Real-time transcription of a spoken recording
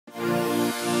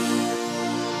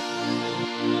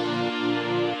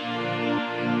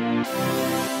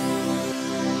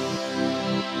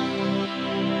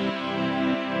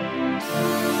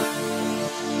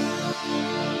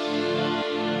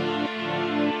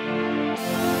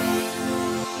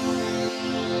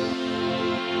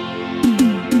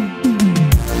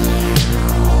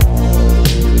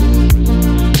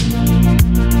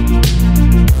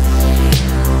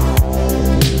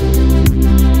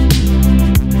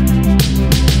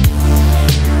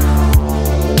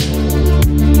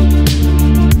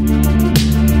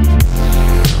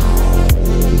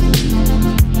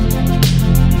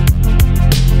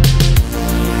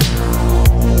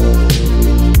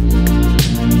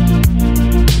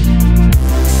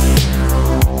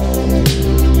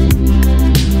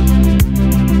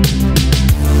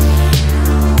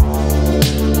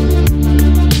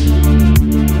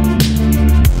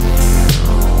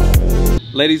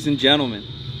and gentlemen,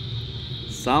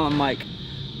 Silent Mike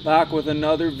back with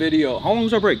another video. How long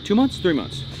was our break? 2 months? 3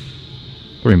 months?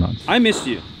 3 months. I missed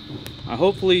you.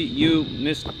 Hopefully you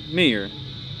missed me, or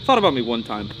thought about me one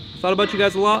time. Thought about you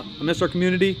guys a lot. I missed our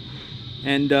community,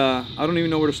 and I don't even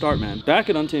know where to start, man. Back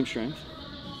at Untamed Strength,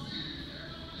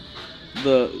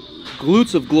 the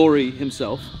glutes of glory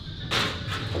himself,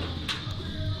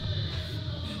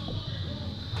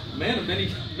 man of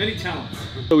many talents.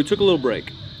 So we took a little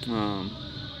break.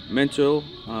 Mental,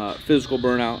 physical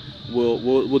burnout.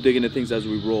 We'll dig into things as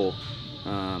we roll.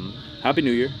 Happy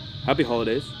New Year, happy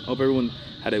holidays. Hope everyone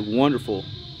had a wonderful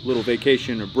little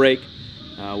vacation or break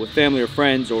with family or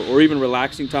friends, or even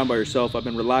relaxing time by yourself. I've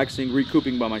been relaxing,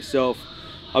 recouping by myself,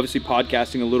 obviously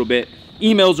podcasting a little bit,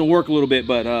 emails and work a little bit,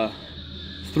 but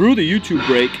through the YouTube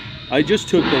break, I just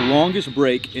took the longest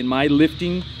break in my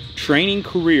lifting training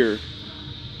career,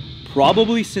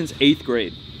 probably since 8th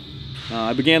grade.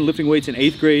 I began lifting weights in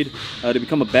 8th grade to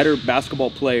become a better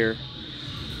basketball player,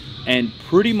 and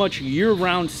pretty much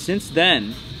year-round since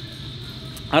then,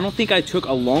 I don't think I took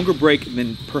a longer break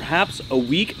than perhaps a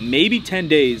week, maybe 10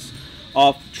 days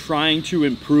off trying to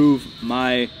improve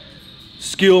my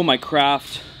skill, my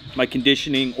craft, my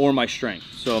conditioning, or my strength.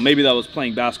 So maybe that was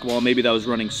playing basketball, maybe that was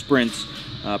running sprints,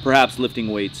 perhaps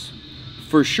lifting weights.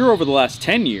 For sure, over the last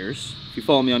 10 years, if you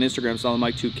follow me on Instagram,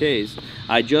 silentmikke2ks,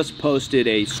 I just posted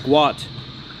a squat,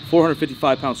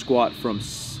 455-pound squat from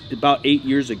about 8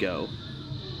 years ago.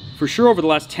 For sure, over the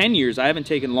last 10 years, I haven't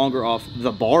taken longer off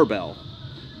the barbell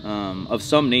of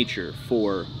some nature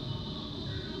for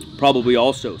probably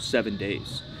also 7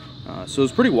 days. So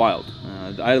it's pretty wild.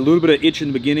 I had a little bit of itch in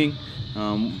the beginning.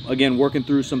 Again, working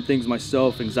through some things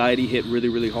myself. Anxiety hit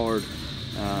really hard.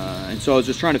 And so I was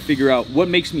just trying to figure out what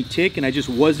makes me tick, and I just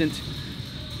wasn't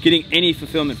getting any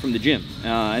fulfillment from the gym.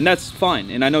 And that's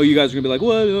fine. And I know you guys are gonna be like,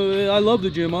 well, I love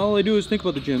the gym. All I do is think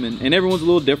about the gym. And everyone's a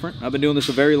little different. I've been doing this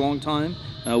a very long time.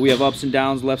 We have ups and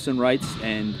downs, lefts and rights,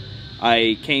 and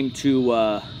I came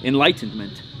to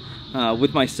enlightenment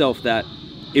with myself that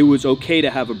it was okay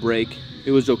to have a break.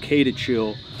 It was okay to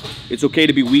chill. It's okay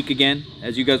to be weak again.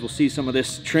 As you guys will see some of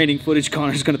this training footage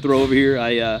Connor's gonna throw over here.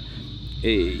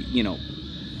 You know,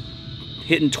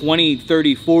 hitting 20,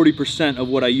 30, 40% of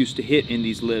what I used to hit in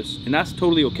these lifts, and that's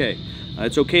totally okay.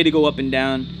 It's okay to go up and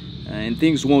down, and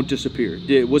things won't disappear.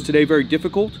 Was today very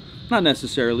difficult? Not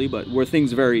necessarily, but were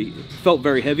things felt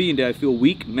very heavy, and did I feel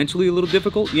weak, mentally a little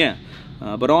difficult? Yeah.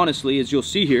 But honestly, as you'll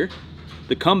see here,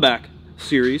 the comeback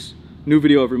series, new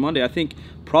video every Monday, I think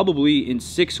probably in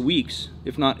 6 weeks,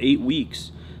 if not 8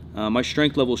 weeks, my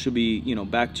strength level should be, you know,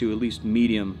 back to at least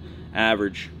medium,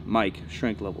 average Mike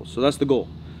strength level. So that's the goal.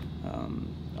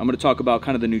 I'm going to talk about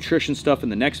kind of the nutrition stuff in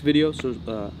the next video,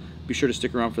 so be sure to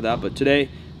stick around for that. But today,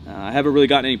 I haven't really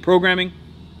gotten any programming.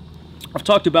 I've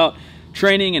talked about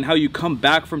training and how you come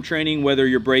back from training, whether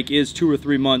your break is 2 or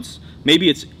 3 months. Maybe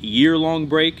it's a year-long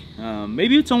break.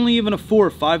 Maybe it's only even a 4 or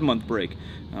 5 month break.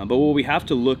 But what we have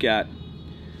to look at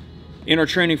in our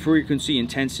training frequency,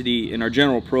 intensity, in our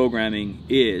general programming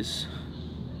is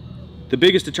the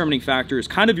biggest determining factor is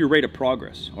kind of your rate of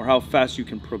progress, or how fast you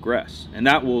can progress, and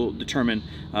that will determine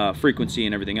frequency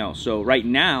and everything else. So right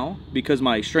now, because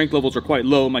my strength levels are quite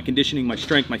low, my conditioning, my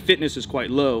strength, my fitness is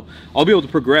quite low, I'll be able to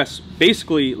progress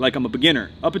basically like I'm a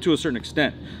beginner up to a certain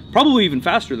extent, probably even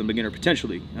faster than beginner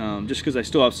potentially, just because I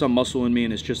still have some muscle in me,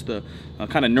 and it's just the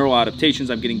kind of neural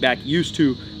adaptations I'm getting back used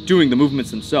to doing the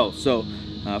movements themselves. So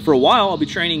for a while, I'll be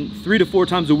training 3 to 4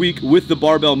 times a week with the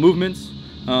barbell movements.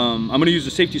 I'm going to use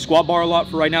the safety squat bar a lot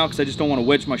for right now, because I just don't want to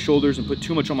wedge my shoulders and put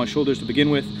too much on my shoulders to begin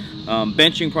with.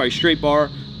 Benching, probably straight bar,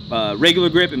 regular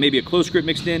grip, and maybe a close grip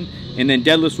mixed in. And then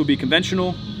deadlifts will be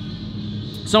conventional.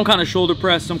 Some kind of shoulder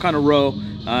press, some kind of row,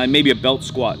 and maybe a belt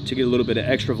squat to get a little bit of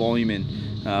extra volume in.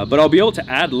 But I'll be able to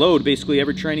add load basically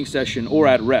every training session, or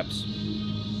add reps.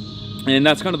 And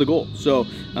that's kind of the goal. So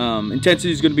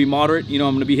intensity is going to be moderate. You know,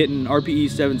 I'm going to be hitting RPE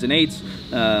 7s and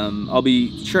 8s. I'll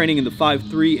be training in the 5,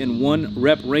 3, and 1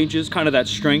 rep ranges, kind of that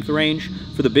strength range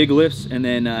for the big lifts, and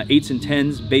then 8s and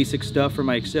 10s, basic stuff for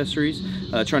my accessories.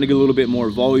 Trying to get a little bit more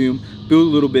volume, build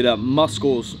a little bit of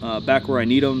muscles back where I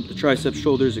need them, the triceps,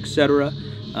 shoulders, etc.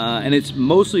 And it's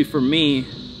mostly for me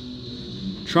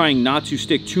trying not to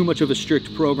stick too much of a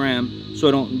strict program, so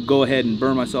I don't go ahead and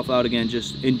burn myself out again.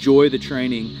 Just enjoy the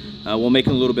training while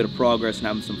making a little bit of progress and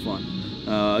having some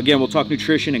fun. Again, we'll talk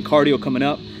nutrition and cardio coming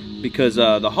up, because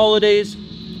the holidays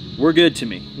were good to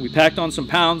me. We packed on some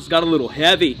pounds, got a little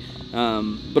heavy,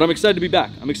 but I'm excited to be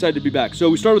back. I'm excited to be back. So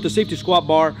we started with the safety squat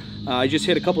bar. I just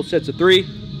hit a couple sets of 3.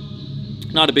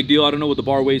 Not a big deal. I don't know what the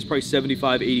bar weighs, probably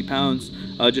 75, 80 pounds.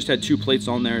 Just had 2 plates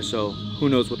on there, so who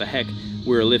knows what the heck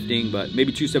we were lifting, but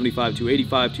maybe 275,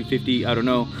 285, 250, I don't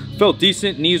know. Felt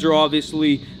decent. Knees are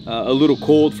obviously a little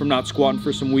cold from not squatting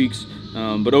for some weeks,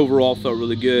 but overall felt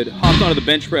really good. Hopped onto the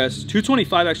bench press.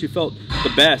 225 actually felt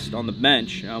the best on the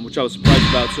bench, which I was surprised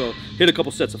about. So hit a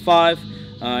couple sets of 5.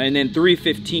 And then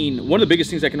 315, one of the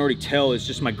biggest things I can already tell is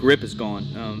just my grip is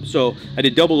gone. So I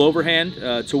did double overhand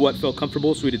to what felt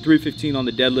comfortable. So we did 315 on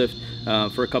the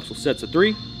deadlift for a couple sets of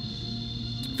 3.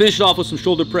 Finished off with some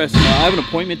shoulder press. I have an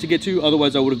appointment to get to,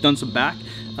 otherwise I would have done some back.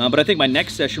 But I think my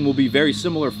next session will be very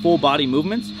similar full body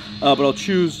movements, but I'll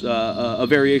choose a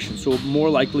variation. So more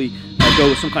likely I'll go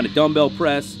with some kind of dumbbell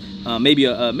press, maybe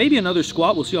another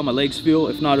squat. We'll see how my legs feel.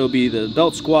 If not, it'll be the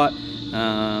belt squat.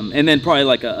 And then probably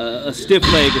like a stiff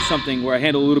leg or something where I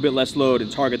handle a little bit less load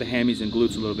and target the hammies and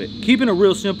glutes a little bit. Keeping it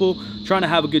real simple, trying to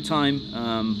have a good time.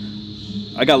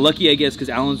 I got lucky, I guess, because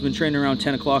Alan's been training around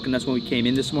 10 o'clock and that's when we came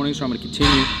in this morning. So I'm going to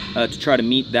continue to try to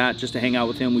meet that, just to hang out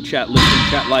with him. We chat lifting,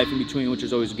 chat life in between, which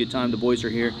is always a good time. The boys are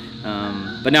here.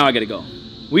 But now I got to go.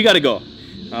 We got to go.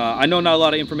 I know not a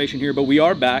lot of information here, but we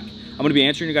are back. I'm going to be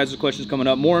answering you guys' questions coming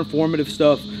up, more informative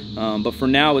stuff. But for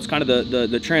now, it's kind of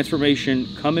the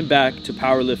transformation, coming back to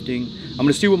powerlifting. I'm going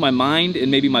to see what my mind and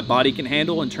maybe my body can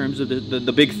handle in terms of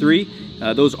the big 3.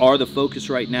 Those are the focus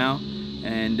right now.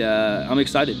 And I'm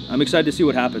excited. I'm excited to see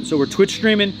what happens. So we're Twitch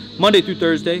streaming Monday through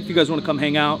Thursday. If you guys want to come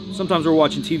hang out. Sometimes we're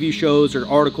watching TV shows or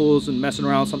articles and messing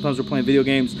around. Sometimes we're playing video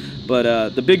games.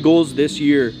 But the big goals this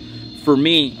year for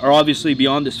me are obviously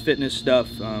beyond this fitness stuff.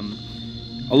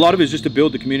 A lot of it is just to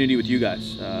build the community with you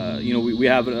guys. You know, we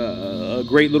have a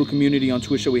great little community on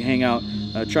Twitch that we hang out,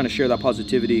 trying to share that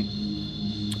positivity.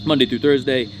 Monday through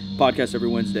Thursday, podcast every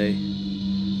Wednesday,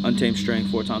 Untamed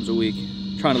Strength 4 times a week.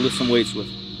 Trying to lift some weights with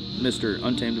Mr.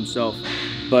 Untamed himself.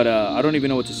 But I don't even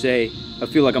know what to say. I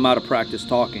feel like I'm out of practice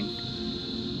talking.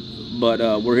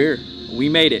 But we're here. We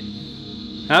made it.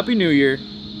 Happy New Year.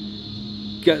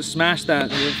 Smash that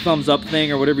thumbs up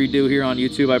thing or whatever you do here on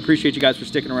YouTube. I appreciate you guys for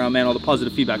sticking around, man. All the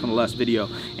positive feedback on the last video.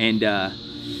 And I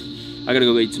gotta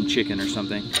go eat some chicken or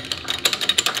something.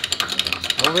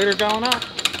 Elevator going up.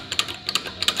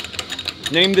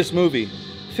 Name this movie.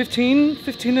 15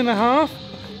 and a half?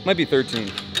 Might be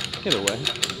 13. Either way.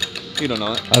 You don't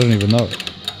know it. I don't even know it.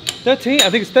 13?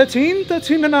 I think it's 13?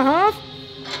 13 and a half?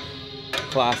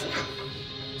 Classic.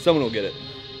 Someone will get it.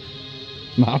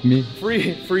 Not me.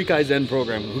 Free Kaizen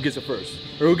program. Who gets it first?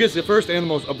 Or who gets it first and the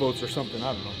most upvotes or something.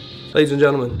 I don't know. Ladies and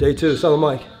gentlemen, day 2, silent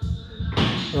mic.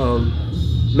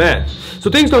 Man, so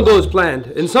things don't go as planned.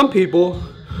 And some people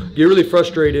get really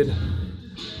frustrated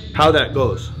how that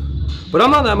goes. But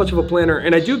I'm not that much of a planner,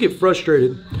 and I do get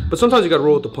frustrated, but sometimes you gotta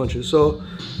roll with the punches. So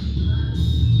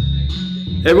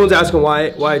everyone's asking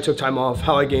why I took time off,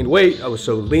 how I gained weight. I was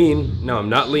so lean. Now I'm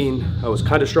not lean. I was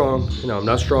kind of strong. Now I'm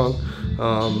not strong.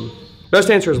 Best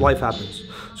answer is life happens.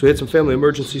 So we had some family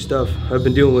emergency stuff. I've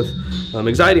been dealing with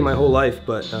anxiety my whole life,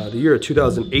 but the year of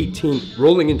 2018,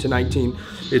 rolling into 19,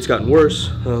 it's gotten worse.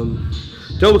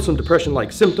 Dealt with some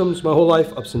depression-like symptoms my whole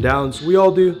life, ups and downs. We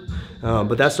all do.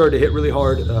 But that started to hit really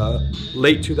hard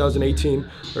late 2018,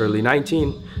 early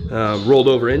 19, rolled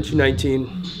over into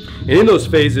 19. And in those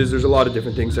phases, there's a lot of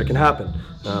different things that can happen.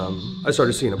 I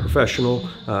started seeing a professional,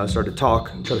 started to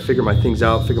talk, try to figure my things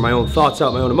out, figure my own thoughts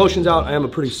out, my own emotions out. I am a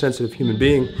pretty sensitive human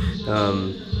being.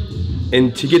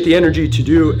 And to get the energy to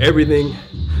do everything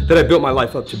that I built my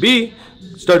life up to be,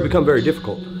 started to become very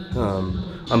difficult.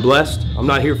 I'm blessed. I'm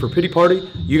not here for a pity party.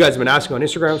 You guys have been asking on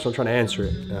Instagram, so I'm trying to answer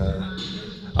it.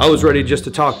 I was ready just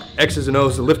to talk X's and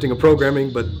O's and lifting and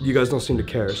programming, but you guys don't seem to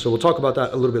care. So we'll talk about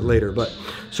that a little bit later. But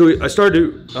so I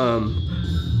started to,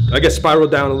 I guess, spiral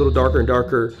down a little darker and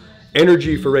darker.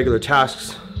 Energy for regular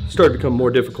tasks started to become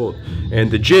more difficult. And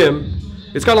the gym,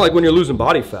 it's kind of like when you're losing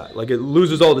body fat. Like it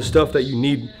loses all the stuff that you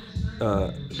need,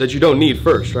 that you don't need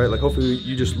first, right? Like hopefully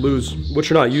you just lose what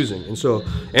you're not using. And so,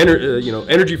 you know,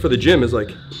 energy for the gym is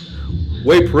like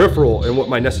way peripheral in what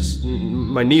my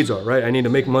needs are, right? I need to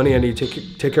make money. I need to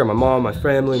take care of my mom, my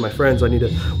family, my friends. I need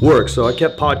to work. So I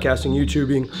kept podcasting,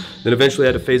 YouTubing. Then eventually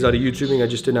I had to phase out of YouTubing. I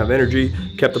just didn't have energy.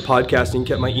 Kept the podcasting,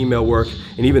 kept my email work.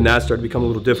 And even that started to become a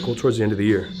little difficult towards the end of the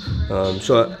year.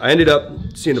 So I ended up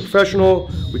seeing the professional.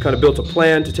 We kind of built a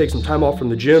plan to take some time off from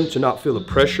the gym to not feel the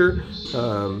pressure.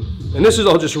 And this is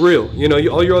all just real. You know,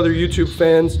 all your other YouTube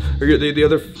fans, or the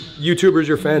other YouTubers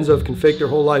you're fans of can fake their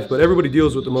whole life, but everybody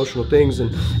deals with emotional things.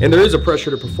 And there is a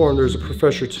pressure to perform. There's a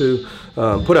pressure to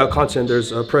put out content.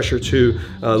 There's a pressure to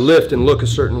lift and look a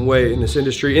certain way in this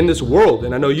industry, in this world.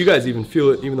 And I know you guys even feel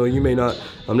it, even though you may not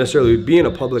necessarily be in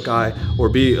a public eye or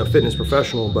be a fitness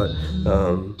professional. But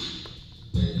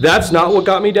that's not what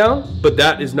got me down, but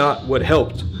that is not what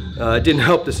helped it didn't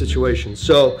help the situation.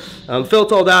 So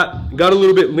felt all that, got a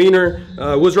little bit leaner,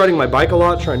 was riding my bike a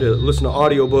lot, trying to listen to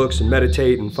audiobooks and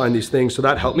meditate and find these things. So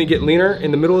that helped me get leaner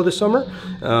in the middle of the summer.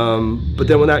 But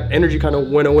then when that energy kind of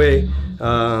went away,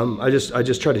 I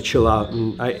just tried to chill out,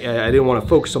 and I didn't want to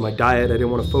focus on my diet. I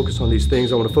didn't want to focus on these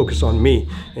things. I want to focus on me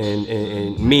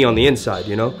and me on the inside,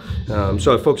 you know.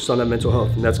 So I focused on that mental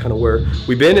health, and that's kind of where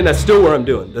we've been, and that's still where I'm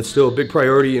doing. That's still a big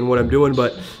priority in what I'm doing.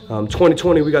 But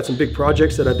 2020, we got some big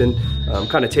projects that I've been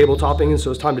kind of tabletopping, and so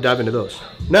it's time to dive into those.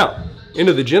 Now,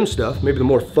 into the gym stuff, maybe the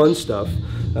more fun stuff.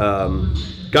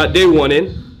 Got day one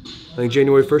in. I think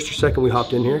January 1st or 2nd we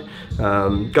hopped in here.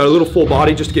 Got a little full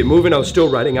body just to get moving. I was still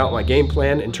writing out my game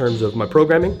plan in terms of my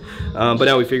programming, but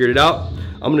now we figured it out.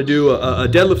 I'm gonna do a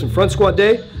deadlift and front squat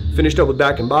day, finished up with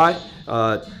back and bi.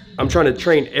 I'm trying to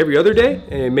train every other day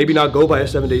and maybe not go by a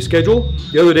 7-day schedule.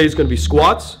 The other day is gonna be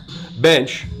squats,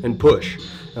 bench, and push.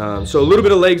 So a little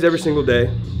bit of legs every single day,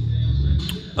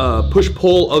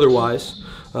 push-pull otherwise.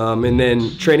 And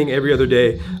then training every other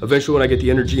day. Eventually when I get the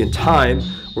energy and time,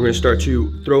 we're going to start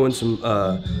to throw in some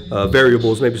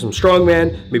variables, maybe some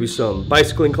strongman, maybe some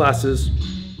bicycling classes.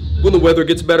 When the weather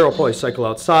gets better, I'll probably cycle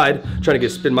outside, trying to get a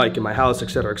spin mic in my house,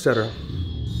 etc., etc.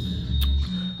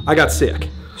 I got sick,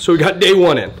 so we got day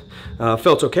one in.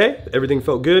 Felt okay, everything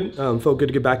felt good to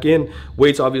get back in.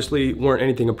 Weights obviously weren't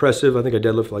anything impressive. I think I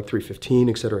deadlifted like 315,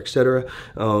 etc., etc.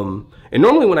 And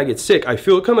normally when I get sick, I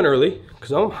feel it coming early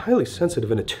because I'm highly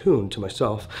sensitive and attuned to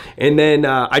myself. And then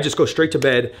I just go straight to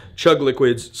bed, chug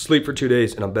liquids, sleep for 2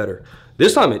 days, and I'm better.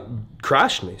 This time it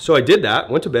crashed me. So I did that,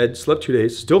 went to bed, slept 2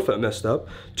 days, still felt messed up.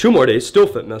 2 more days, still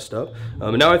felt messed up.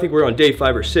 And now I think we're on day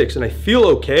 5 or 6, and I feel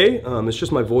okay. It's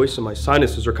just my voice and my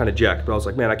sinuses are kind of jacked, but I was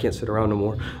like, man, I can't sit around no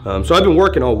more. So I've been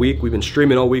working all week. We've been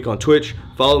streaming all week on Twitch.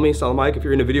 Follow me, silentmikke, if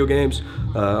you're into video games,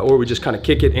 or we just kind of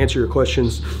kick it, answer your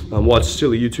questions, watch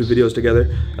silly YouTube videos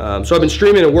together. So I've been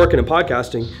streaming and working and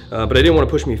podcasting, but I didn't want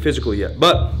to push me physically yet.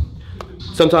 But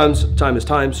sometimes time is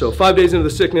time. So 5 days into the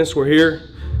sickness, we're here.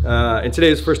 And today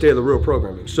is the first day of the real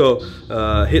programming. So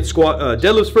hit squat,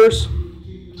 deadlifts first,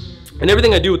 and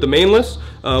everything I do with the main list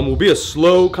will be a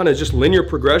slow kind of just linear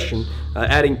progression,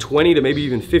 adding 20 to maybe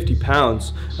even 50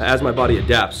 pounds as my body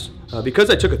adapts. Because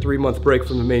I took a 3-month break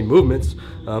from the main movements,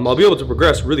 I'll be able to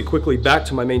progress really quickly back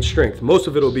to my main strength. Most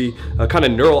of it will be a kind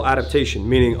of neural adaptation,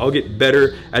 meaning I'll get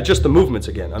better at just the movements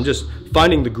again. I'm just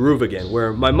finding the groove again,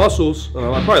 where my muscles,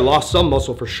 I probably lost some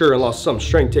muscle for sure and lost some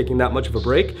strength taking that much of a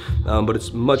break, but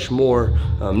it's much more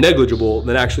negligible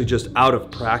than actually just out of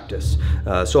practice.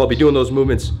 So I'll be doing those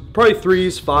movements, probably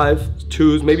 3s, 5s,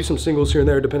 2s, maybe some singles here and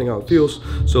there depending on how it feels.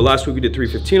 So last week we did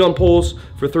 315 on pulls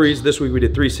for 3s. This week we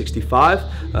did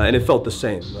 365, and it felt the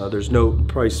same. There's no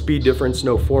probably speed difference,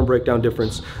 no form breakdown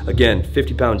difference. Again,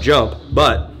 50-pound jump,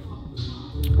 but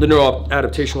the neural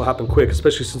adaptation will happen quick,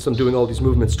 especially since I'm doing all these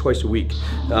movements twice a week.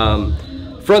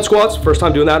 Front squats, first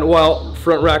time doing that in a while.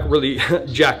 Front rack really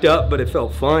jacked up, but it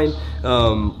felt fine.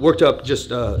 Worked up just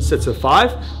sets of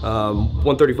 5,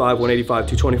 135, 185,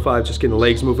 225, just getting the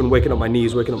legs moving, waking up my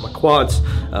knees, waking up my quads.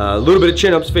 A little bit of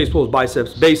chin-ups, face pulls,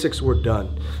 biceps, basics, we're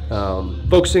done.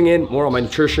 Focusing in more on my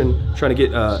nutrition, trying to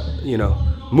get, you know,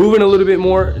 moving a little bit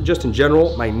more just in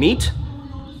general. My NEAT,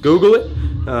 Google it,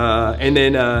 and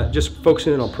then just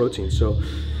focusing in on protein. So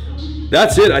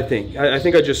that's it, I think. I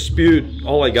think I just spewed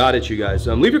all I got at you guys.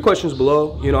 Leave your questions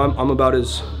below. You know, I'm about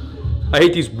as, I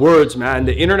hate these words, man.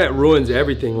 The internet ruins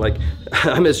everything. Like,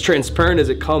 I'm as transparent as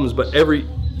it comes, but every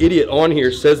idiot on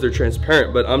here says they're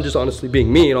transparent, but I'm just honestly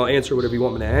being me, and I'll answer whatever you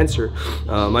want me to answer.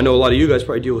 I know a lot of you guys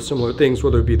probably deal with similar things,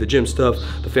 whether it be the gym stuff,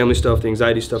 the family stuff, the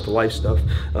anxiety stuff, the life stuff.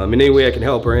 In any way I can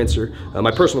help or answer my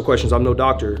personal questions, I'm no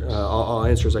doctor. I'll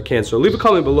answer as I can. So leave a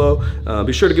comment below.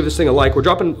 Be sure to give this thing a like. We're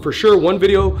dropping for sure 1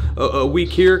 video a week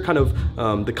here, kind of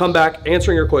the comeback,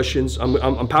 answering your questions. I'm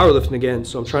powerlifting again,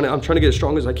 so I'm trying to get as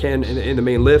strong as I can in the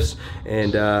main lifts,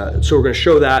 and so we're going to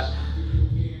show that.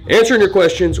 Answering your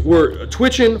questions. We're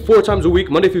twitching 4 times a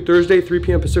week, Monday through Thursday, 3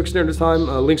 p.m. Pacific Standard Time.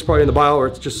 Link's probably in the bio, or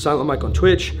it's just silentmikke on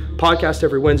Twitch. Podcast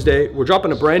every Wednesday. We're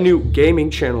dropping a brand new gaming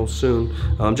channel soon.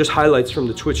 Just highlights from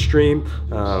the Twitch stream.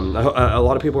 A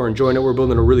lot of people are enjoying it. We're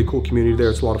building a really cool community there.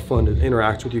 It's a lot of fun to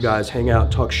interact with you guys, hang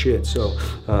out, talk shit. So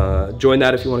join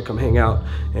that if you want to come hang out.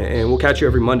 And we'll catch you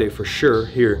every Monday for sure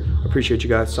here. Appreciate you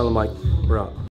guys. silentmikke, we're out.